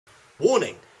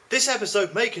Warning, this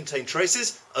episode may contain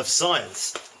traces of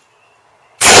science.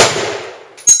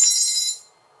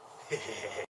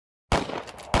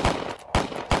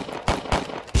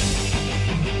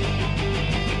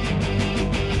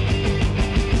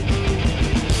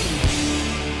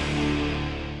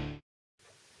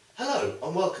 Hello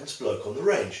and welcome to Bloke on the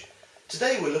Range.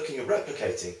 Today we're looking at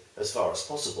replicating, as far as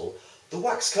possible, the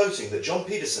wax coating that John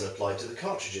Pedersen applied to the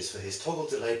cartridges for his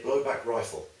toggle-delayed blowback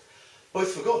rifle.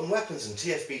 Both Forgotten Weapons and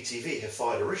TFB TV have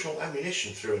fired original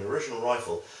ammunition through an original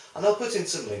rifle, and I'll put in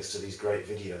some links to these great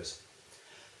videos.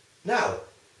 Now,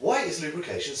 why is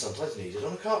lubrication sometimes needed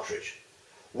on a cartridge?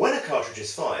 When a cartridge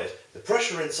is fired, the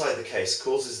pressure inside the case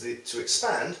causes it to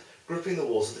expand, gripping the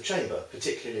walls of the chamber,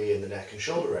 particularly in the neck and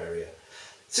shoulder area.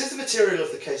 Since the material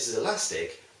of the case is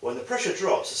elastic, when the pressure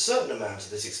drops, a certain amount of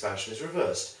this expansion is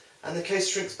reversed, and the case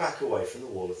shrinks back away from the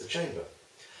wall of the chamber.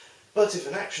 But if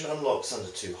an action unlocks under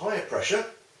too high a pressure,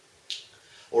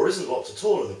 or isn't locked at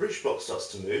all and the breech block starts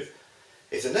to move,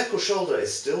 if the neck or shoulder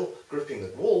is still gripping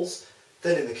the walls,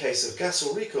 then in the case of gas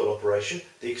or recoil operation,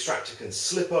 the extractor can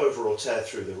slip over or tear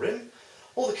through the rim,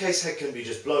 or the case head can be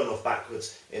just blown off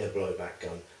backwards in a blowback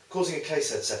gun, causing a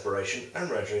case head separation and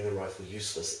rendering the rifle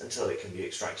useless until it can be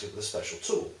extracted with a special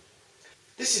tool.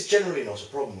 This is generally not a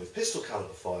problem with pistol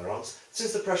caliber firearms,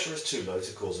 since the pressure is too low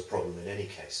to cause a problem in any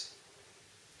case.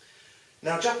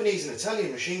 Now, Japanese and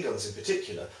Italian machine guns in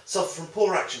particular suffer from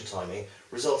poor action timing,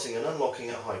 resulting in unlocking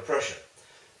at high pressure.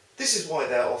 This is why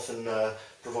they're often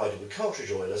provided with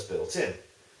cartridge oilers built in.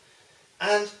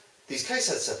 And these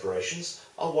casehead separations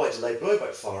are why delayed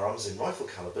blowback firearms in rifle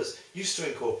calibers used to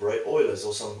incorporate oilers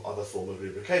or some other form of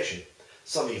lubrication,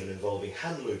 some even involving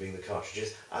hand lubing the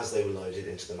cartridges as they were loaded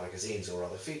into the magazines or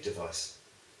other feed device.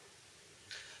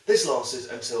 This lasted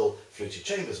until fluted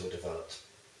chambers were developed.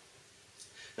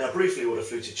 Now, briefly, what a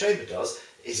fluted chamber does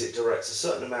is it directs a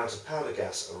certain amount of powder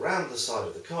gas around the side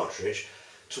of the cartridge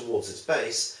towards its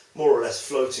base, more or less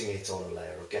floating it on a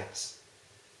layer of gas.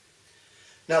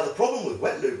 Now, the problem with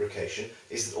wet lubrication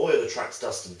is that oil attracts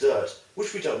dust and dirt,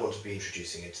 which we don't want to be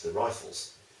introducing into the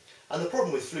rifles. And the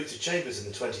problem with fluted chambers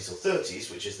in the 20s or 30s,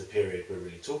 which is the period we're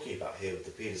really talking about here with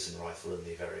the Pedersen rifle and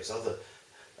the various other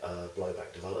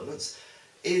blowback developments,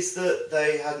 is that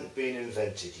they hadn't been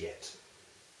invented yet.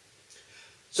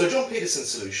 So John Pedersen's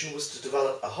solution was to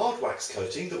develop a hard wax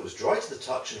coating that was dry to the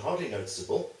touch and hardly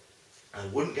noticeable,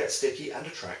 and wouldn't get sticky and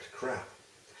attract crap.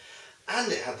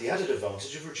 And it had the added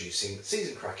advantage of reducing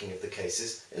season cracking of the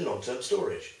cases in long-term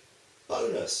storage.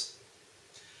 Bonus!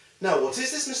 Now, what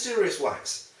is this mysterious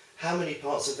wax? How many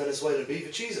parts of Venezuelan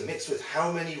beaver cheese are mixed with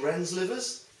how many wren's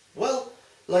livers? Well,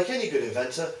 like any good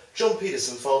inventor, John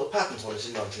Pedersen filed a patent on it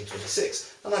in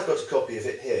 1926, and I've got a copy of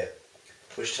it here,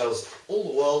 which tells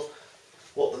all the world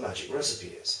what the magic recipe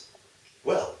is.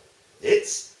 Well,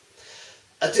 it's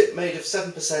a dip made of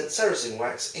 7% ceracin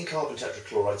wax in carbon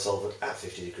tetrachloride solvent at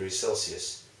 50 degrees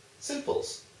Celsius.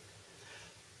 Simples.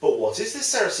 But what is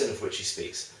this ceracin of which he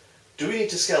speaks? Do we need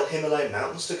to scale Himalayan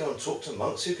mountains to go and talk to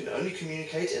monks who can only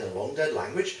communicate in a long-dead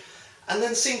language, and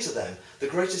then sing to them the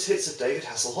greatest hits of David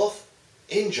Hasselhoff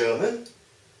in German?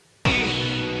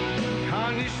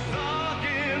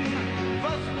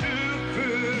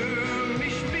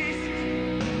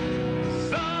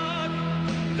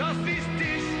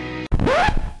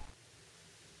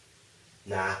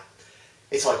 Nah,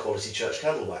 it's high quality church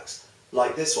candle wax,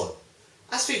 like this one,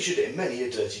 as featured in many a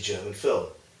dirty German film.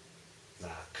 Nah,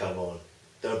 come on,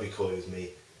 don't be coy with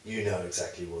me, you know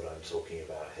exactly what I'm talking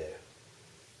about here.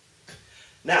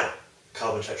 Now,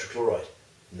 carbon tetrachloride,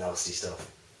 nasty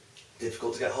stuff.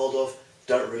 Difficult to get hold of,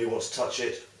 don't really want to touch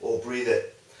it or breathe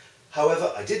it.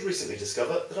 However, I did recently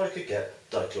discover that I could get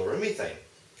dichloromethane,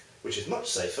 which is much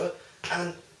safer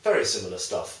and very similar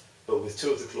stuff, but with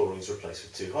two of the chlorines replaced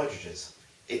with two hydrogens.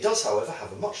 It does, however,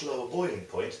 have a much lower boiling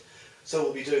point, so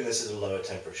we'll be doing this at a lower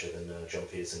temperature than John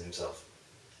Pedersen himself.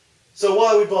 So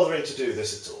why are we bothering to do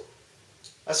this at all?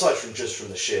 Aside from just from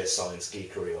the sheer science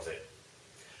geekery of it.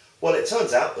 Well, it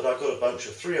turns out that I've got a bunch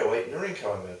of 308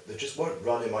 Norinco ammo that just won't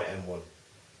run in my M1.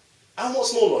 And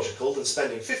what's more logical than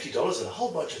spending $50 and a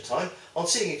whole bunch of time on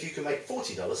seeing if you can make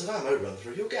 $40 of ammo run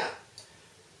through your gap?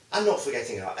 And not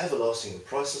forgetting our everlasting and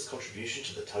priceless contribution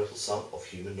to the total sum of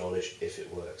human knowledge if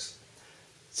it works.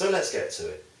 So let's get to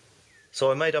it. So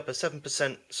I made up a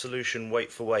 7% solution weight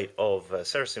for weight of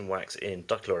ceracin wax in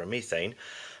dichloromethane.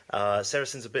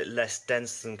 Ceracin's a bit less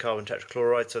dense than carbon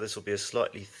tetrachloride, so this will be a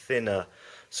slightly thinner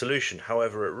solution.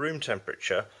 However, at room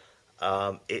temperature,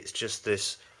 it's just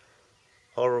this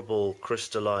horrible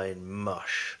crystalline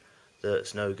mush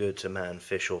that's no good to man,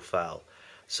 fish or fowl.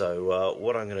 So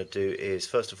what I'm going to do is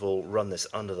first of all run this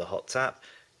under the hot tap,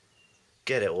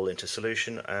 get it all into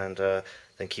solution and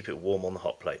then keep it warm on the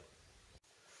hot plate.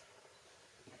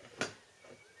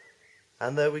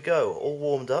 And there we go, all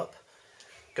warmed up,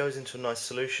 goes into a nice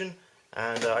solution,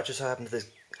 and I just happen to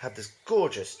have this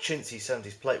gorgeous chintzy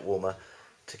 70s plate warmer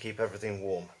to keep everything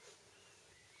warm.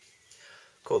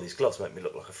 God, these gloves make me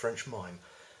look like a French mime.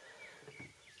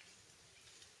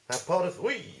 Now part of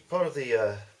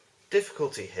the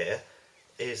difficulty here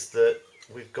is that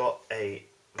we've got a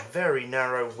very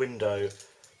narrow window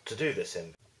to do this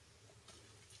in.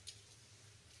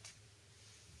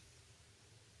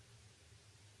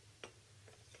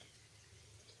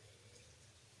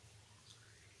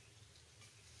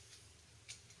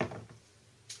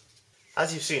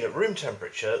 As you've seen at room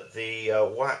temperature, the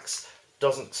wax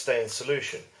doesn't stay in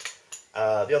solution.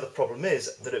 The other problem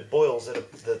is that it boils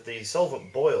the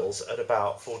solvent boils at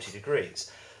about 40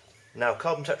 degrees. Now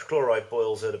carbon tetrachloride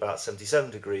boils at about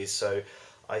 77 degrees, so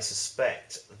I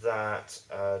suspect that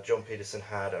John Pedersen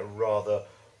had a rather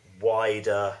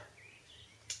wider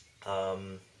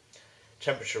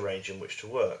temperature range in which to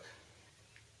work.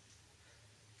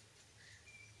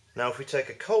 Now if we take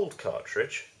a cold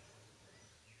cartridge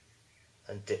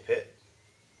and dip it,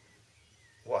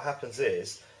 what happens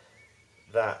is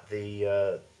that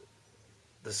the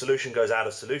solution goes out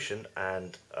of solution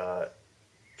and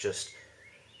just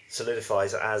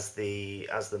solidifies as the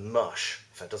mush.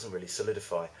 In fact, it doesn't really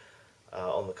solidify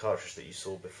on the cartridge that you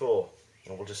saw before.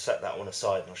 And we'll just set that one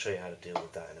aside and I'll show you how to deal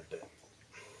with that in a bit.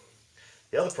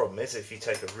 The other problem is if you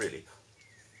take a really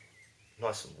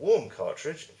nice and warm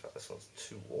cartridge, in fact this one's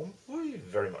too warm,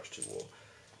 very much too warm,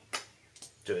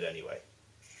 do it anyway.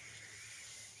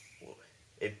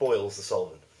 It boils the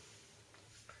solvent.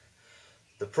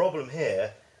 The problem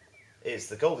here is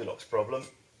the Goldilocks problem.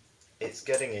 It's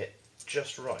getting it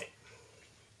just right.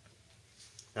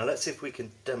 Now let's see if we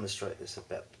can demonstrate this a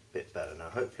bit better. Now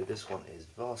hopefully this one is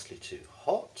vastly too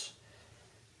hot.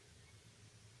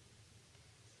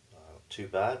 Not too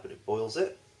bad, but it boils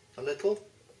it a little.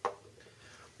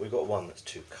 We've got one that's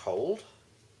too cold.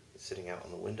 It's sitting out on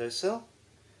the windowsill.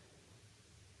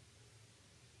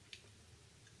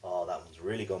 Oh, that one's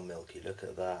really gone milky, look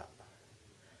at that.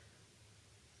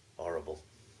 Horrible.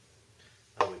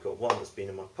 And we've got one that's been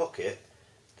in my pocket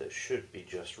that should be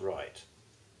just right.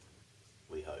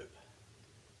 We hope.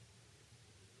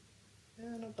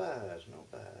 Yeah, not bad,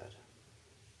 not bad.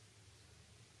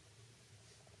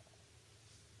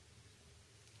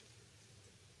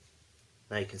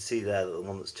 Now you can see there that the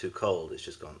one that's too cold is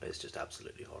just gone, it's just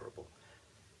absolutely horrible.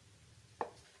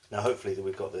 Now hopefully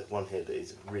we've got the one here that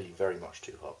is really very much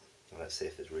too hot. And let's see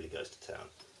if this really goes to town.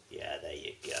 Yeah, there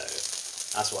you go.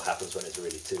 That's what happens when it's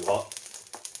really too hot.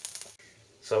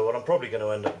 So what I'm probably going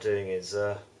to end up doing is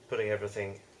putting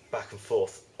everything back and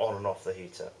forth on and off the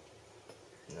heater.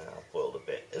 Now I've boiled a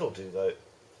bit. It'll do though.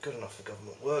 Good enough for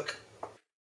government work.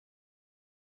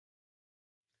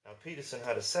 Now Pedersen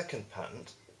had a second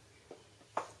patent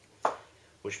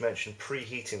which mentioned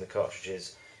preheating the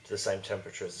cartridges to the same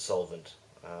temperature as the solvent.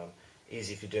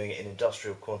 Easy if you're doing it in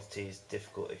industrial quantities,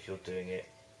 difficult if you're doing it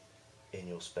in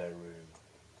your spare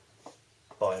room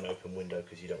by an open window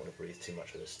because you don't want to breathe too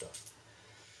much of this stuff.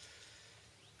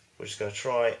 We're just going to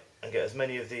try and get as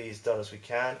many of these done as we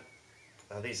can.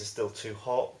 Now these are still too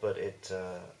hot, but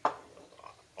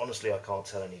honestly I can't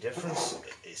tell any difference.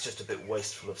 It's just a bit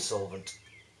wasteful of solvent.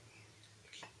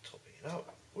 Keep topping it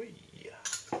up. Whee.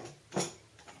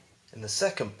 In the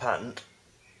second patent,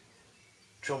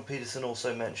 John Pedersen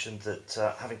also mentioned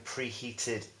that having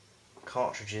preheated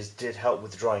cartridges did help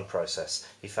with the drying process.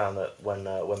 He found that when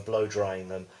blow drying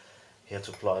them, he had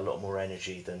to apply a lot more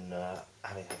energy than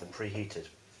having had them preheated,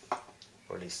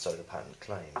 or at least so the patent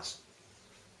claims.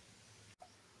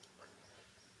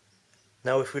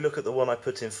 Now if we look at the one I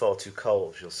put in far too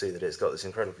cold, you'll see that it's got this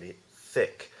incredibly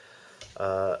thick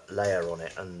layer on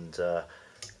it, and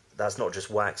that's not just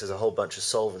wax, there's a whole bunch of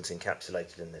solvents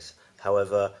encapsulated in this.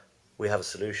 However, we have a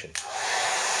solution.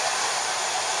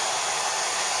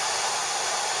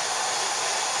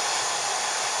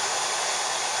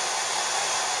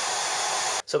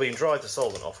 So we can dry the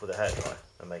solvent off with a hairdryer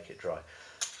and make it dry.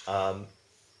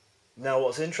 Now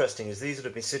what's interesting is these that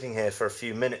have been sitting here for a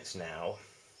few minutes now,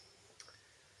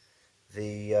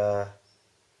 the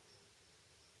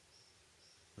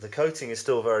coating is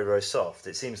still very, very soft.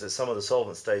 It seems that some of the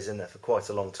solvent stays in there for quite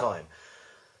a long time.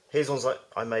 Here's ones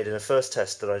I made in a first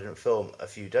test that I didn't film a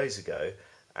few days ago,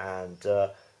 and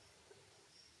to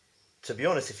be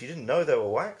honest, if you didn't know they were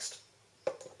waxed,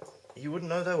 you wouldn't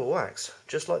know they were waxed,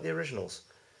 just like the originals.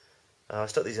 I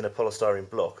stuck these in a polystyrene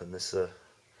block, and the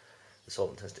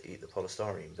solvent tends to eat the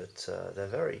polystyrene, but it's a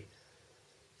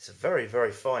very,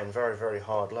 very fine, very, very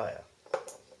hard layer.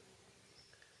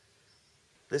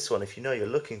 This one, if you know you're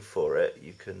looking for it,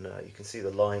 you can see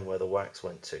the line where the wax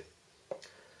went to.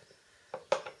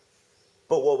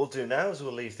 But what we'll do now is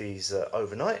we'll leave these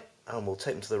overnight, and we'll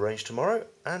take them to the range tomorrow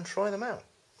and try them out.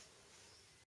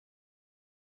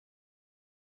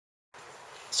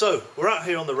 So we're out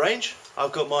here on the range.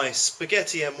 I've got my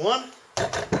Spaghetti M1.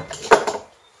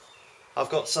 I've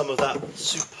got some of that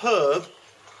superb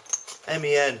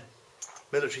MEN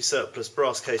military surplus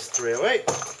brass case 308.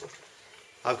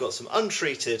 I've got some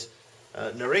untreated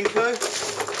Norinco,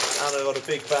 and I've got a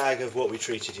big bag of what we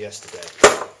treated yesterday.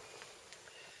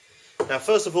 Now,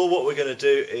 first of all, what we're going to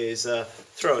do is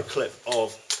throw a clip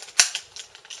of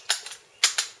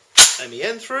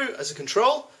MEN through as a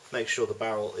control. Make sure the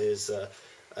barrel is at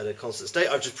a constant state.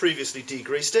 I've just previously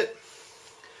degreased it,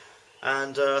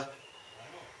 and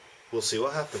we'll see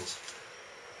what happens.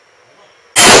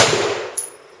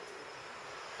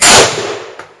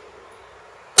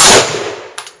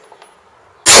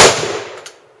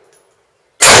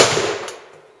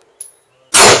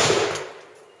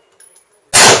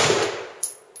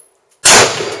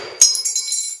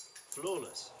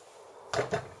 Flawless.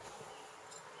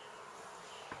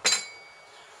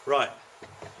 Right,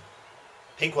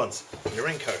 pink ones,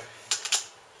 Norinco.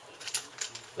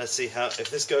 Let's see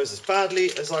if this goes as badly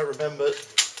as I remember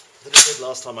that it did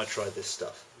last time I tried this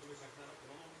stuff.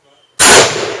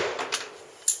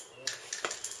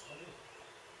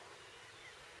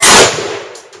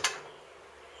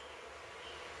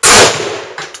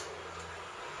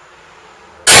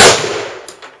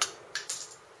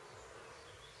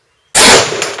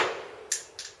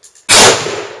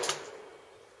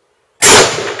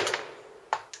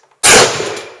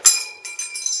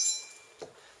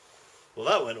 Well,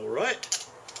 that went all right.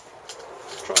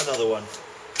 Let's try another one.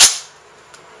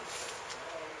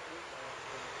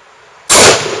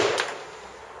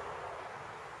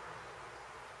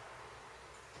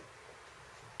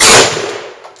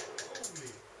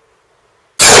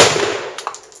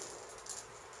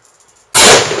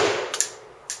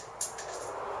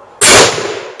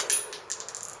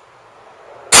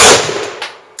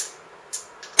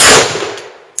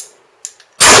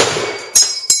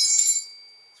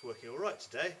 Working all right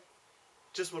today.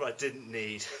 Just what I didn't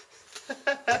need.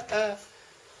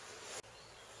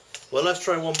 Well, let's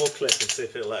try one more clip and see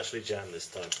if it'll actually jam this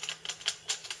time.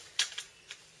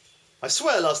 I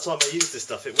swear last time I used this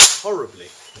stuff it went horribly.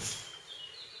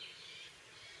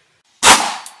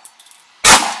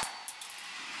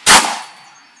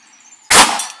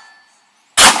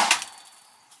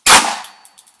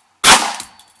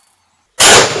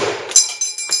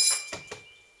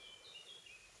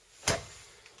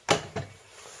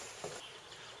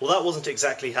 Well, that wasn't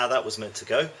exactly how that was meant to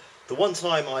go. The one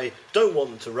time I don't want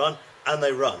them to run, and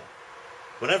they run.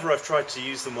 Whenever I've tried to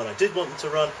use them when I did want them to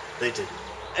run, they didn't.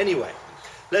 Anyway,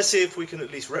 let's see if we can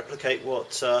at least replicate what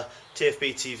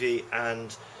TFB TV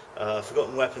and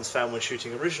Forgotten Weapons found when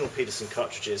shooting original Pedersen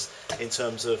cartridges in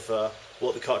terms of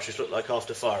what the cartridge looked like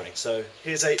after firing. So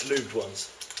here's 8 lubed ones.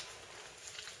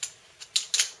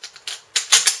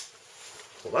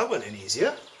 Well, that went in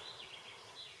easier.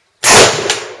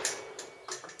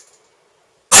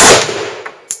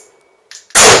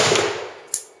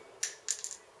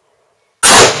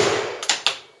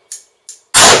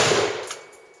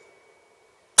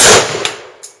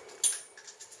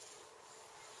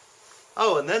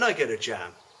 Oh, and then I get a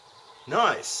jam.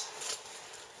 Nice.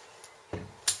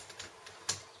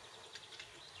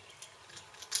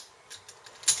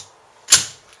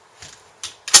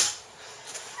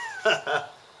 I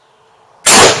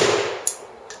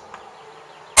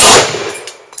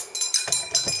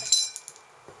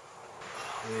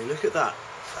mean, look at that.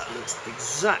 That looks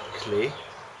exactly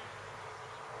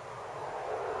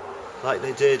like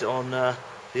they did on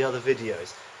the other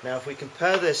videos. Now, if we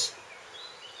compare this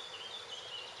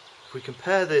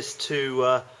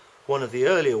to one of the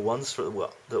earlier ones that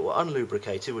were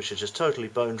unlubricated, which are just totally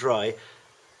bone dry,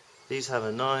 these have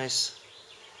a nice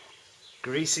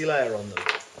greasy layer on them.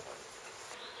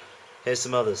 Here's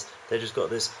some others. They just got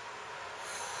this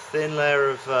thin layer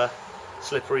of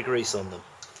slippery grease on them.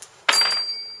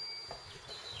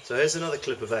 So here's another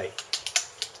clip of 8.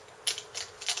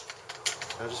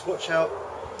 Now just watch how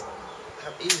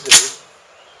easily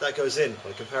that goes in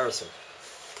by comparison.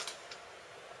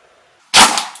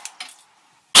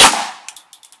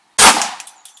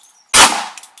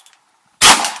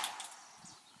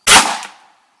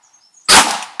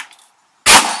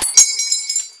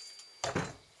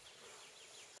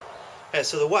 Yeah,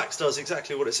 so the wax does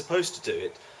exactly what it's supposed to do.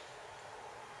 It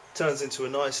turns into a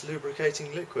nice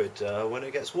lubricating liquid when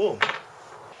it gets warm.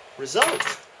 Result!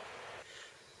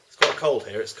 It's quite cold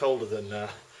here. It's colder than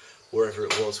wherever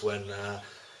it was when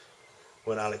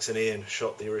Alex and Ian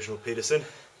shot the original Pedersen.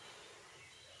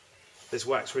 This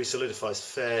wax re-solidifies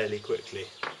fairly quickly.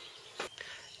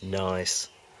 Nice.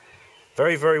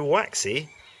 Very, very waxy,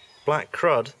 black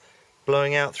crud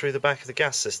blowing out through the back of the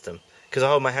gas system. Because I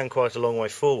hold my hand quite a long way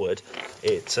forward,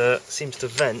 it seems to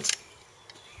vent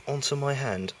onto my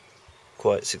hand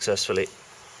quite successfully.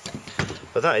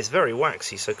 But that is very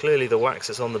waxy, so clearly the wax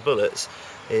that's on the bullets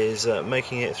is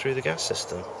making it through the gas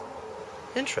system.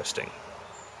 Interesting.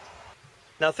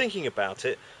 Now thinking about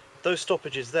it, those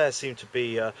stoppages there seem to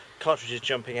be cartridges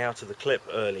jumping out of the clip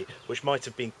early, which might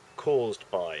have been caused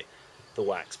by the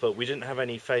wax, but we didn't have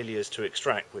any failures to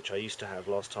extract, which I used to have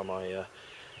last time I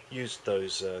used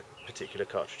those particular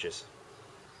cartridges.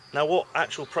 Now what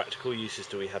actual practical uses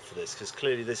do we have for this? Because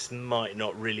clearly this might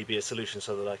not really be a solution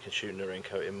so that I can shoot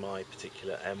Norinco in my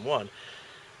particular M1.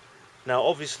 Now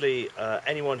obviously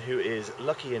anyone who is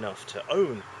lucky enough to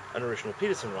own an original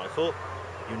Pedersen rifle,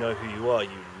 you know who you are, you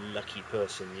lucky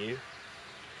person you.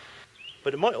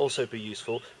 But it might also be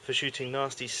useful for shooting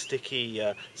nasty sticky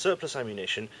surplus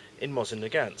ammunition in Mosin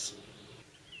Nagants.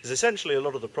 Because essentially a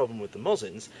lot of the problem with the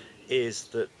Mosins is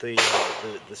that the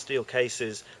steel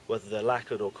cases, whether they're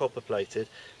lacquered or copper plated,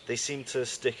 they seem to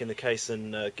stick in the case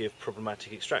and give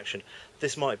problematic extraction.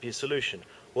 This might be a solution.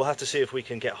 We'll have to see if we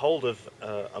can get hold of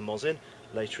a Mosin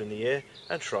later in the year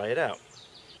and try it out.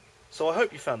 So I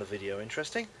hope you found the video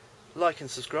interesting. Like and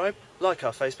subscribe, like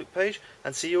our Facebook page,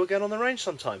 and see you again on the range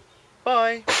sometime.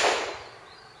 Bye!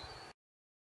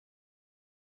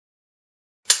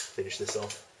 Finish this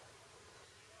off.